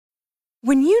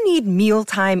When you need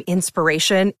mealtime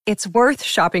inspiration, it's worth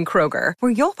shopping Kroger,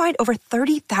 where you'll find over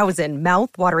 30,000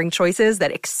 mouth-watering choices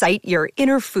that excite your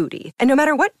inner foodie. And no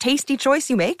matter what tasty choice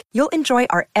you make, you'll enjoy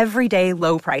our everyday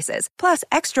low prices, plus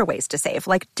extra ways to save,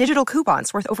 like digital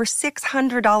coupons worth over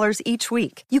 $600 each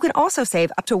week. You can also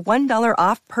save up to $1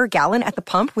 off per gallon at the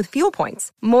pump with fuel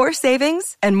points. More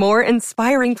savings and more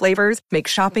inspiring flavors make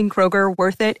shopping Kroger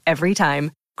worth it every time.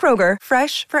 Kroger,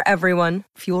 fresh for everyone.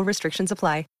 Fuel restrictions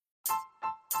apply.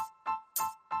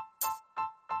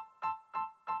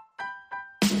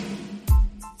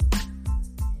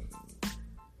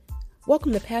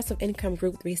 Welcome to Passive Income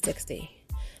Group 360,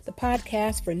 the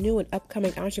podcast for new and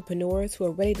upcoming entrepreneurs who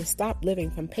are ready to stop living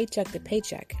from paycheck to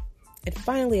paycheck and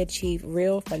finally achieve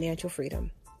real financial freedom.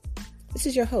 This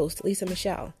is your host, Lisa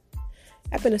Michelle.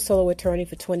 I've been a solo attorney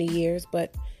for 20 years,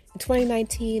 but in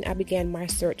 2019, I began my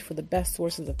search for the best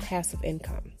sources of passive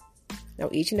income. Now,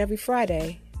 each and every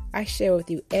Friday, I share with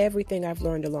you everything I've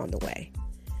learned along the way.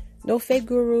 No fake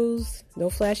gurus, no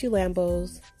flashy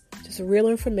Lambos, just real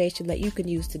information that you can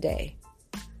use today.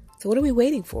 So what are we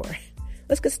waiting for?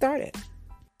 Let's get started.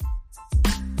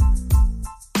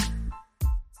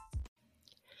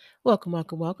 Welcome.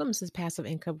 This is Passive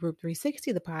Income Group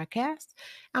 360, the podcast.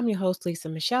 I'm your host, Lisa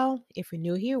Michelle. If you're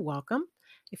new here, welcome.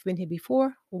 If you've been here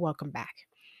before, welcome back.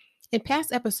 In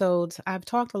past episodes, I've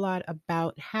talked a lot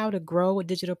about how to grow a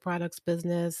digital products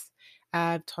business.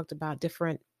 I've talked about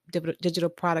different digital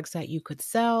products that you could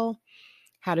sell,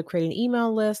 how to create an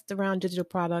email list around digital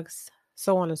products,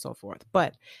 so on and so forth.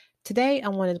 But today, I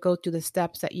want to go through the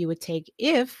steps that you would take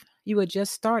if you were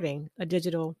just starting a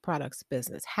digital products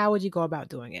business. How would you go about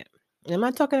doing it? And I'm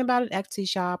not talking about an Etsy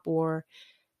shop or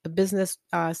a business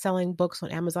selling books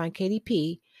on Amazon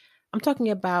KDP. I'm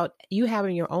talking about you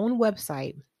having your own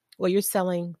website where you're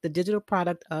selling the digital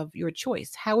product of your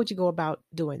choice. How would you go about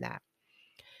doing that?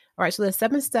 All right, so there's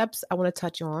 7 steps I want to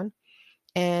touch on,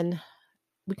 and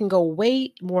we can go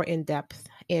way more in depth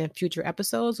in future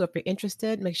episodes. So if you're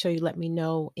interested, make sure you let me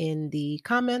know in the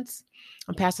comments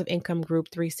on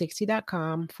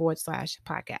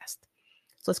passiveincomeGroup360.com/podcast.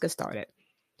 So let's get started.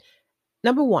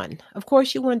 Number 1, of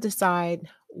course, you want to decide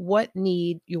what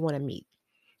need you want to meet,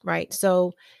 right?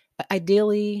 So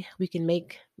ideally, we can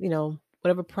make,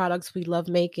 whatever products we love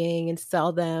making and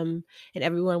sell them, and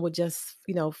everyone would just,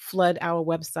 flood our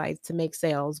websites to make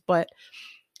sales. But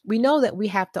we know that we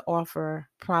have to offer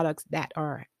products that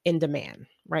are in demand,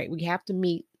 right? We have to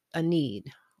meet a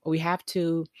need, or we have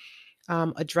to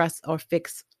address or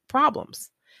fix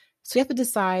problems. So you have to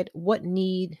decide what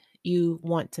need you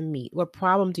want to meet. What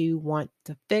problem do you want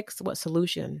to fix? What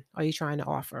solution are you trying to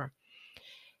offer?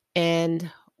 And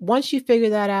once you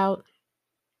figure that out,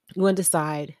 you want to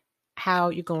decide how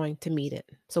you're going to meet it.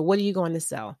 So what are you going to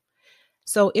sell?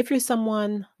 So if you're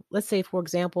someone, let's say, for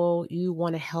example, you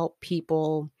want to help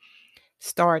people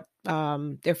start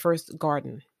their first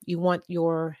garden. You want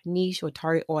your niche or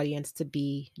target audience to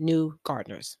be new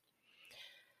gardeners.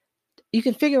 You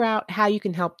can figure out how you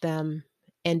can help them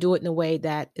and do it in a way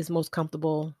that is most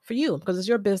comfortable for you, because it's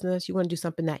your business. You want to do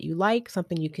something that you like,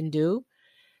 something you can do,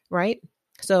 right?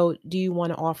 So do you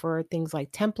want to offer things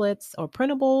like templates or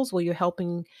printables where you're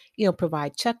helping,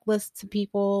 provide checklists to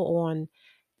people on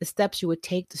the steps you would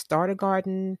take to start a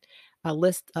garden, a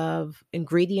list of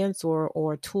ingredients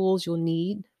or tools you'll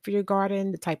need for your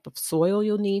garden, the type of soil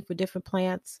you'll need for different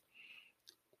plants?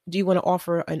 Do you want to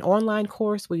offer an online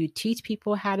course where you teach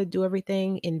people how to do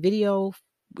everything in video,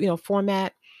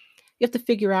 format? You have to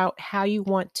figure out how you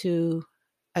want to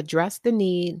address the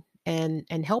need and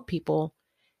help people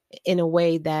in a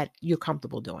way that you're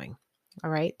comfortable doing. All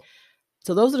right.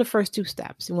 So those are the first 2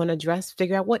 steps. You want to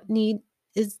figure out what need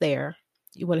is there.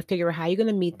 You want to figure out how you're going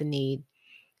to meet the need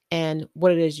and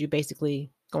what it is you're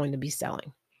basically going to be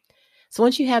selling. So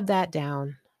once you have that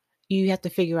down, you have to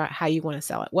figure out how you want to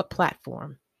sell it, what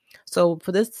platform. So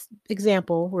for this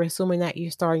example, we're assuming that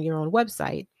you're starting your own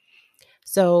website.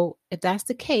 So if that's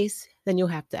the case, then you'll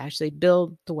have to actually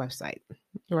build the website,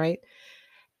 right?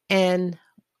 And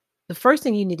the first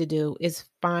thing you need to do is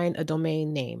find a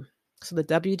domain name. So the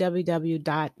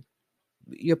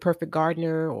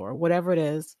www.yourperfectgardener or whatever it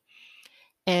is,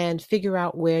 and figure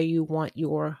out where you want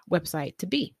your website to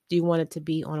be. Do you want it to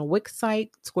be on a Wix site,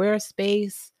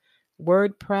 Squarespace,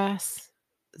 WordPress,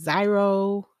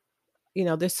 Xero?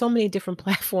 There's so many different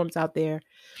platforms out there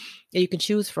that you can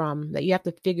choose from that you have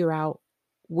to figure out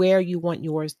where you want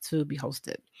yours to be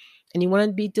hosted. And you want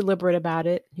to be deliberate about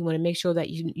it. You want to make sure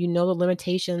that you know the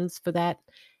limitations for that,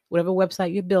 whatever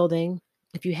website you're building.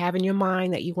 If you have in your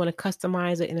mind that you want to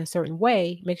customize it in a certain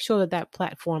way, make sure that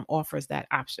platform offers that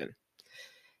option.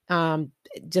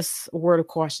 Just a word of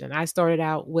caution. I started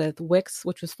out with Wix,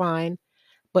 which was fine,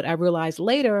 but I realized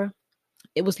later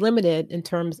it was limited in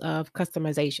terms of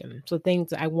customization. So things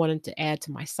that I wanted to add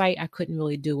to my site, I couldn't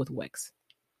really do with Wix.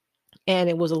 And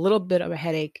it was a little bit of a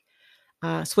headache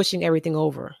switching everything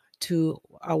over to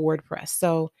a WordPress.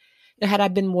 So had I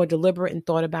been more deliberate and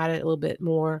thought about it a little bit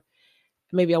more,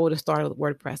 maybe I would have started with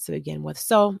WordPress to begin with.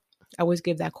 So I always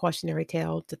give that cautionary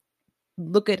tale to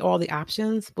look at all the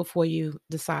options before you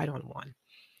decide on one.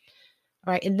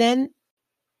 All right. And then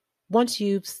once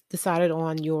you've decided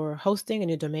on your hosting and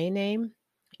your domain name,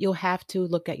 you'll have to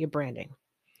look at your branding.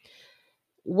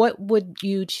 What would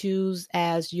you choose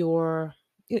as your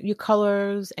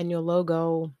colors and your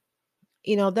logo?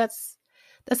 That's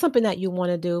something that you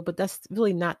want to do, but that's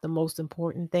really not the most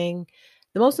important thing.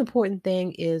 The most important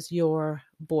thing is your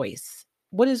voice.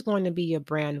 What is going to be your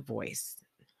brand voice?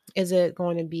 Is it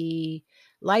going to be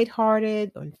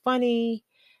lighthearted and funny?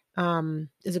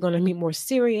 Is it going to be more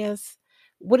serious?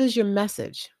 What is your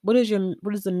message? What is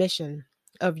the mission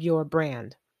of your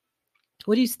brand?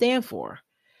 What do you stand for?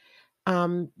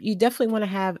 You definitely want to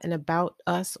have an about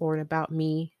us or an about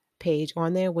me page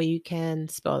on there where you can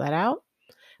spell that out,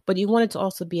 but you want it to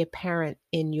also be apparent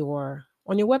on your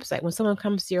website. When someone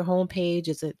comes to your homepage,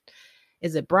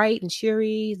 is it bright and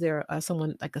cheery? Is there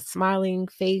someone like a smiling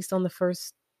face on the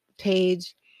first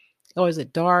page, or is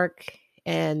it dark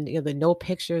and there are no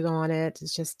pictures on it?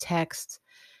 It's just text.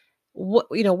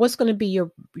 What's going to be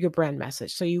your brand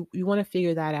message? So you want to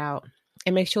figure that out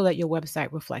and make sure that your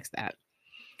website reflects that.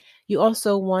 You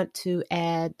also want to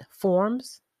add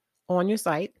forms on your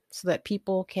site so that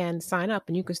people can sign up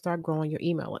and you can start growing your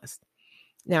email list.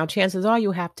 Now, chances are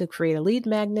you'll have to create a lead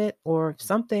magnet or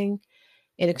something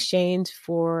in exchange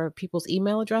for people's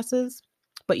email addresses,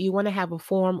 but you want to have a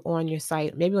form on your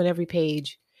site, maybe on every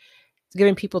page,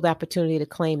 giving people the opportunity to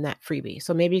claim that freebie.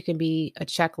 So maybe it can be a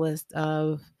checklist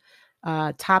of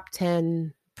top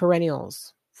 10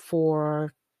 perennials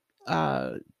for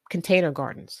container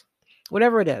gardens,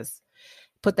 whatever it is.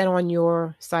 Put that on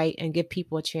your site and give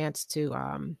people a chance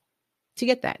to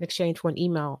get that in exchange for an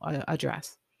email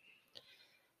address.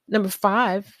 Number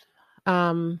 5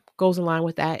 goes in line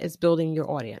with that is building your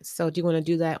audience. So do you want to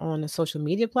do that on a social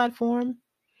media platform?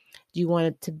 Do you want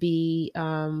it to be,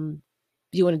 do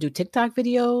you want to do TikTok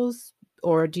videos,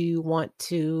 or do you want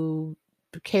to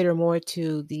cater more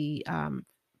to the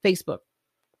Facebook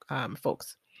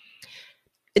folks?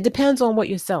 It depends on what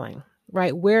you're selling,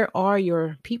 right? Where are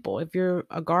your people? If you're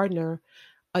a gardener,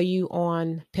 are you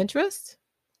on Pinterest,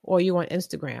 or are you on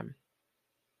Instagram,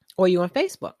 or are you on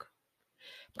Facebook?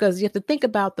 Because you have to think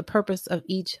about the purpose of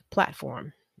each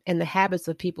platform and the habits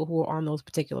of people who are on those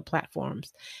particular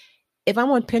platforms. If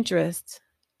I'm on Pinterest,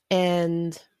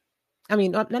 and I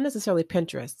mean, not necessarily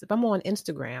Pinterest, if I'm on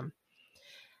Instagram,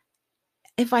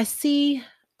 if I see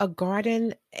a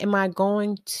garden, am I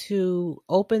going to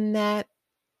open that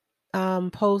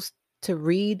post to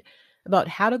read about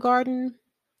how to garden?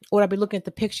 Or would I be looking at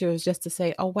the pictures just to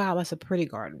say, oh, wow, that's a pretty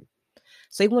garden?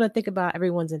 So you want to think about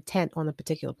everyone's intent on the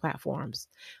particular platforms.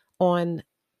 On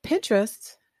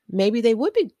Pinterest, maybe they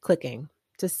would be clicking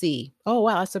to see, oh,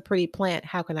 wow, that's a pretty plant.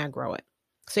 How can I grow it?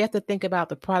 So you have to think about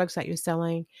the products that you're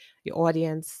selling, your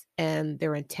audience, and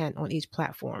their intent on each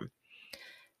platform.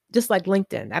 Just like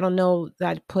LinkedIn. I don't know that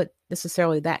I'd put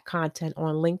necessarily that content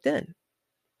on LinkedIn.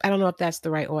 I don't know if that's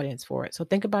the right audience for it. So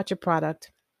think about your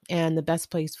product and the best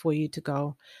place for you to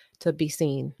go to be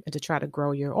seen and to try to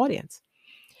grow your audience.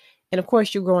 And of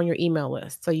course, you're growing your email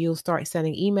list. So you'll start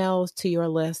sending emails to your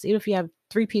list. Even if you have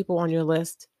 3 people on your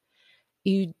list,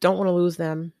 you don't want to lose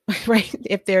them, right?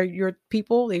 If they're your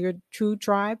people, they're your true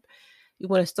tribe, you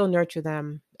want to still nurture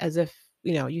them as if,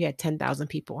 you had 10,000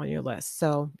 people on your list.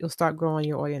 So you'll start growing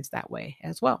your audience that way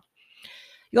as well.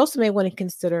 You also may want to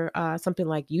consider something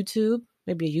like YouTube,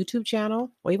 maybe a YouTube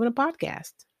channel, or even a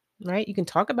podcast, right? You can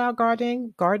talk about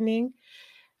gardening.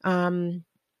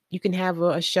 You can have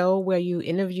a show where you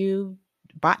interview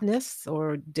botanists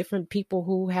or different people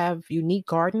who have unique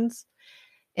gardens.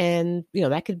 And,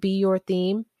 that could be your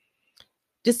theme.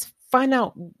 Just find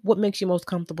out what makes you most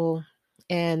comfortable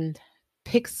and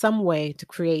pick some way to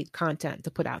create content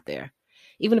to put out there.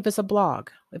 Even if it's a blog.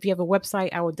 If you have a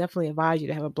website, I would definitely advise you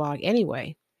to have a blog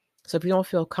anyway. So if you don't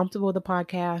feel comfortable with the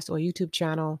podcast or YouTube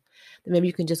channel, then maybe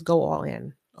you can just go all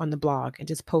in on the blog and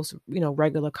just post,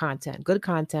 regular content, good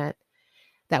content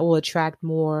that will attract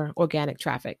more organic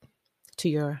traffic to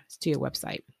your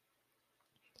website.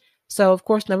 So of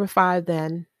course, number 5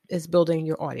 then is building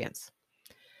your audience.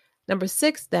 Number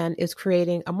 6 then is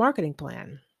creating a marketing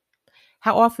plan.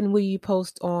 How often will you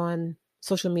post on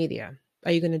social media?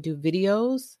 Are you going to do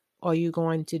videos, Are you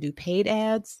going to do paid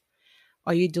ads?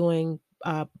 Are you going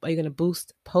to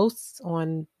boost posts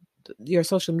on your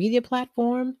social media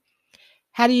platform?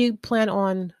 How do you plan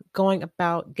on going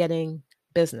about getting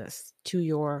business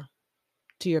how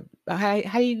do you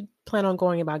plan on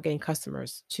going about getting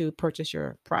customers to purchase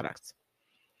your products?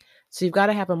 So you've got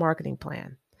to have a marketing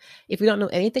plan. If you don't know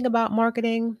anything about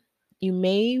marketing, you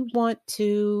may want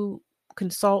to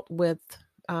consult with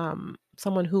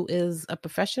someone who is a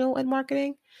professional in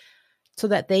marketing so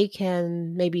that they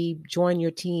can maybe join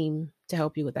your team to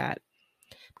help you with that.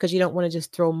 Because you don't want to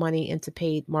just throw money into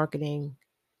paid marketing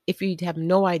if you have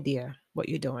no idea what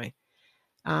you're doing.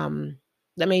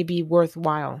 That may be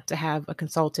worthwhile to have a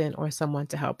consultant or someone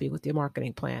to help you with your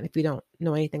marketing plan if you don't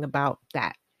know anything about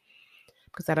that,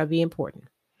 because that'll be important.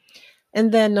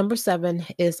 And then number 7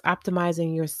 is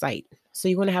optimizing your site. So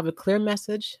you want to have a clear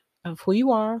message of who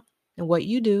you are and what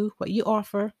you do, what you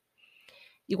offer.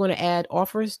 You want to add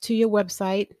offers to your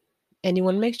website, and you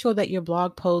want to make sure that your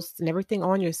blog posts and everything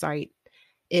on your site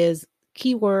is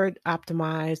keyword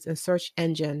optimized and search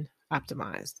engine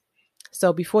optimized.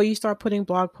 So before you start putting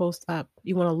blog posts up,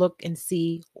 you want to look and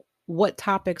see what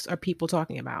topics are people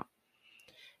talking about.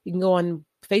 You can go on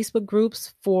Facebook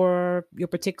groups for your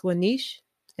particular niche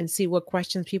and see what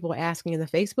questions people are asking in the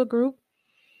Facebook group.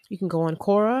 You can go on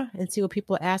Quora and see what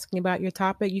people are asking about your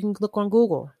topic. You can look on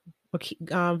Google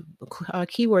or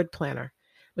Keyword Planner,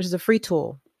 which is a free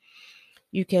tool.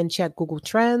 You can check Google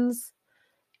Trends.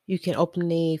 You can open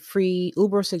the free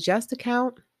Uber Suggest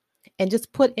account and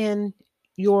just put in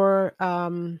your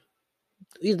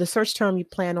the search term you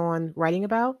plan on writing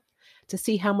about to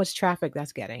see how much traffic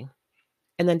that's getting,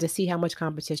 and then to see how much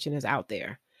competition is out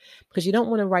there, because you don't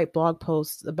want to write blog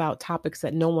posts about topics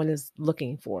that no one is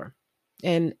looking for.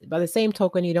 And by the same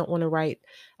token, you don't want to write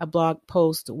a blog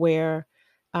post where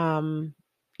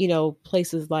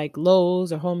places like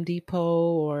Lowe's or Home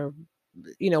Depot or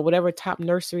whatever top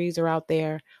nurseries are out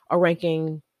there are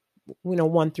ranking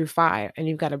 1 through 5, and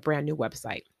you've got a brand new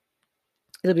website.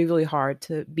 It'll be really hard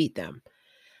to beat them.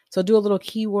 So do a little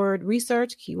keyword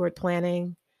research, keyword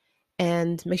planning,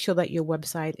 and make sure that your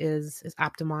website is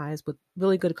optimized with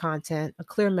really good content, a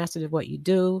clear message of what you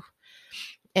do,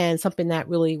 and something that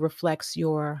really reflects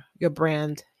your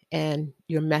brand and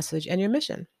your message and your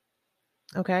mission.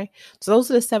 Okay? So those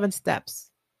are the 7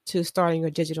 steps to starting your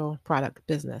digital product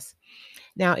business.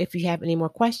 Now, if you have any more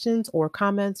questions or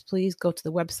comments, please go to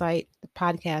the website, the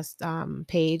podcast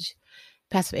page,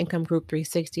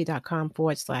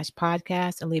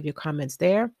 passiveincomeGroup360.com/podcast, and leave your comments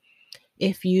there.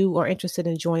 If you are interested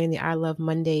in joining the I Love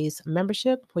Mondays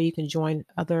membership, where you can join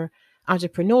other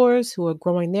entrepreneurs who are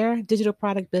growing their digital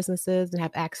product businesses and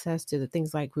have access to the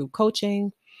things like group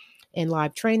coaching and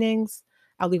live trainings,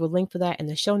 I'll leave a link for that in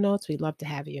the show notes. We'd love to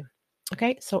have you.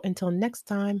 Okay, so until next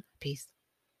time, peace.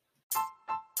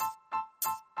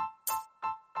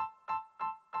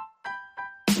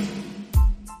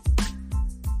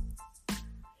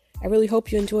 I really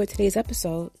hope you enjoyed today's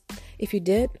episode. If you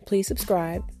did, please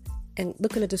subscribe and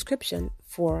look in the description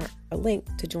for a link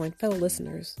to join fellow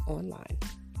listeners online.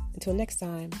 Until next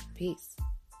time, peace.